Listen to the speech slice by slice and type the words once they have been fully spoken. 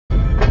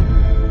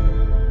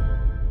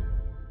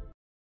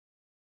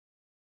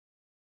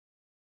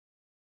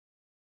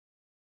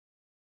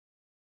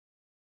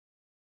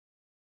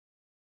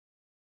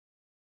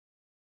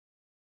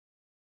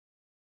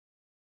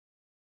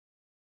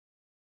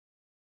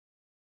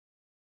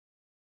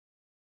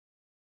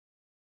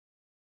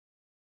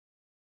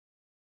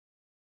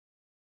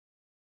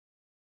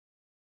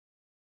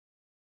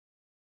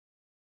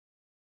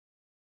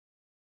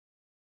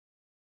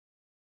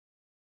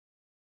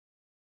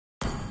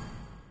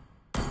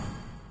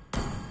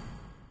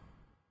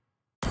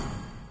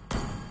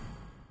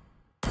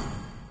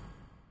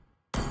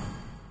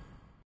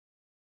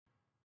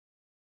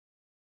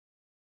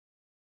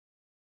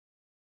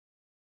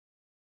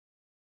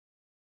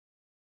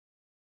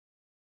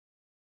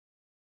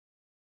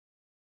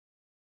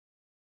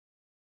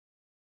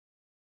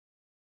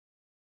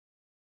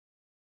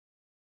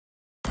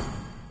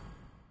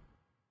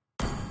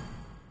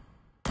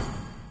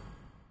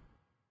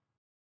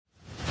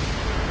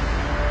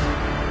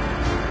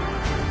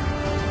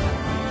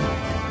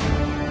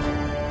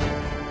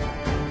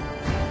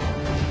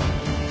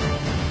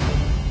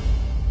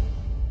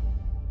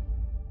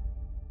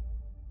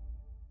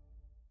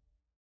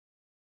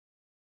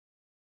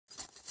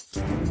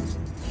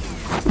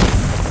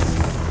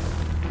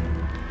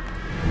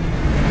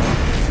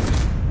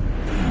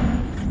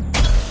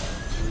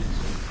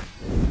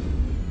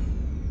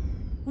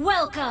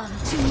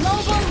Welcome to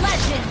Mobile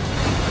Legends!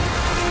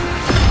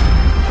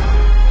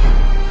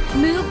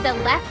 Move the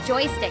left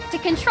joystick to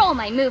control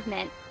my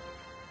movement.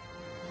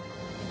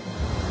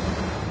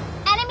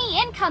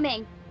 Enemy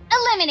incoming!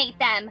 Eliminate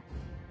them!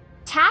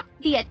 Tap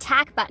the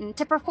attack button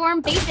to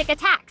perform basic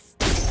attacks.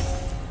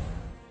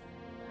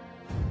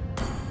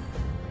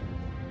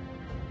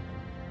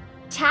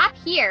 Tap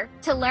here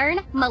to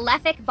learn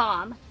Malefic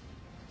Bomb.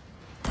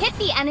 Hit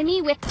the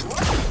enemy with...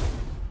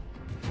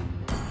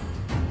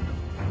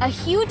 A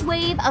huge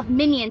wave of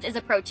minions is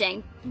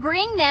approaching.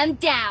 Bring them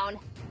down.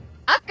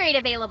 Upgrade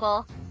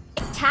available.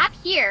 Tap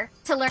here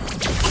to learn...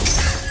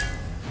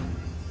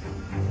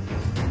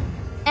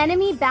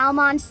 Enemy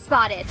Balmond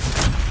spotted.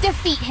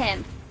 Defeat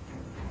him.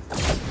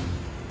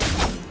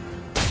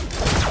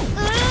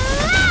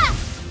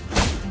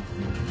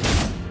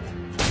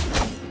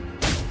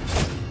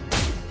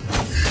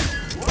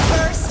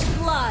 First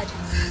blood.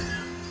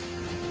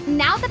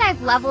 Now that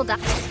I've leveled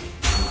up,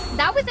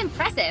 that was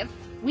impressive.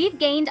 We've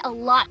gained a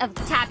lot of...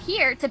 Tap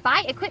here to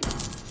buy equipment.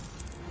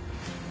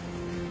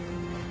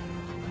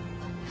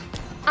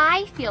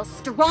 I feel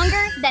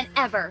stronger than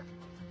ever.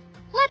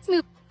 Let's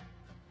move.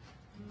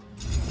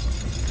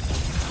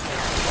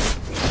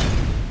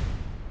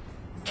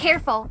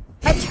 Careful,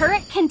 a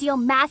turret can deal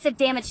massive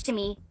damage to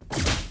me.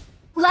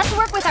 Let's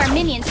work with our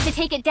minions to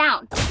take it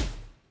down.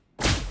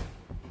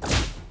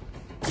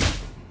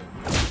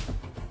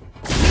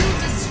 You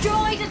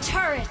destroyed a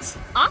turret!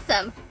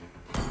 Awesome.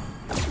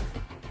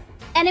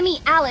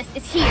 Enemy Alice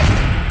is here.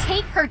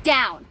 Take her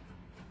down.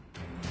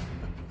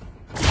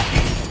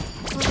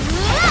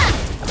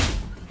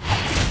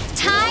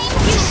 Time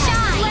to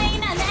shine!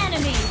 Slain an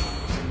enemy!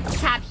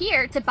 Tap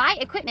here to buy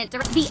equipment.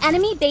 The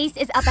enemy base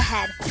is up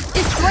ahead.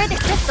 Destroy the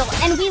crystal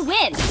and we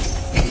win!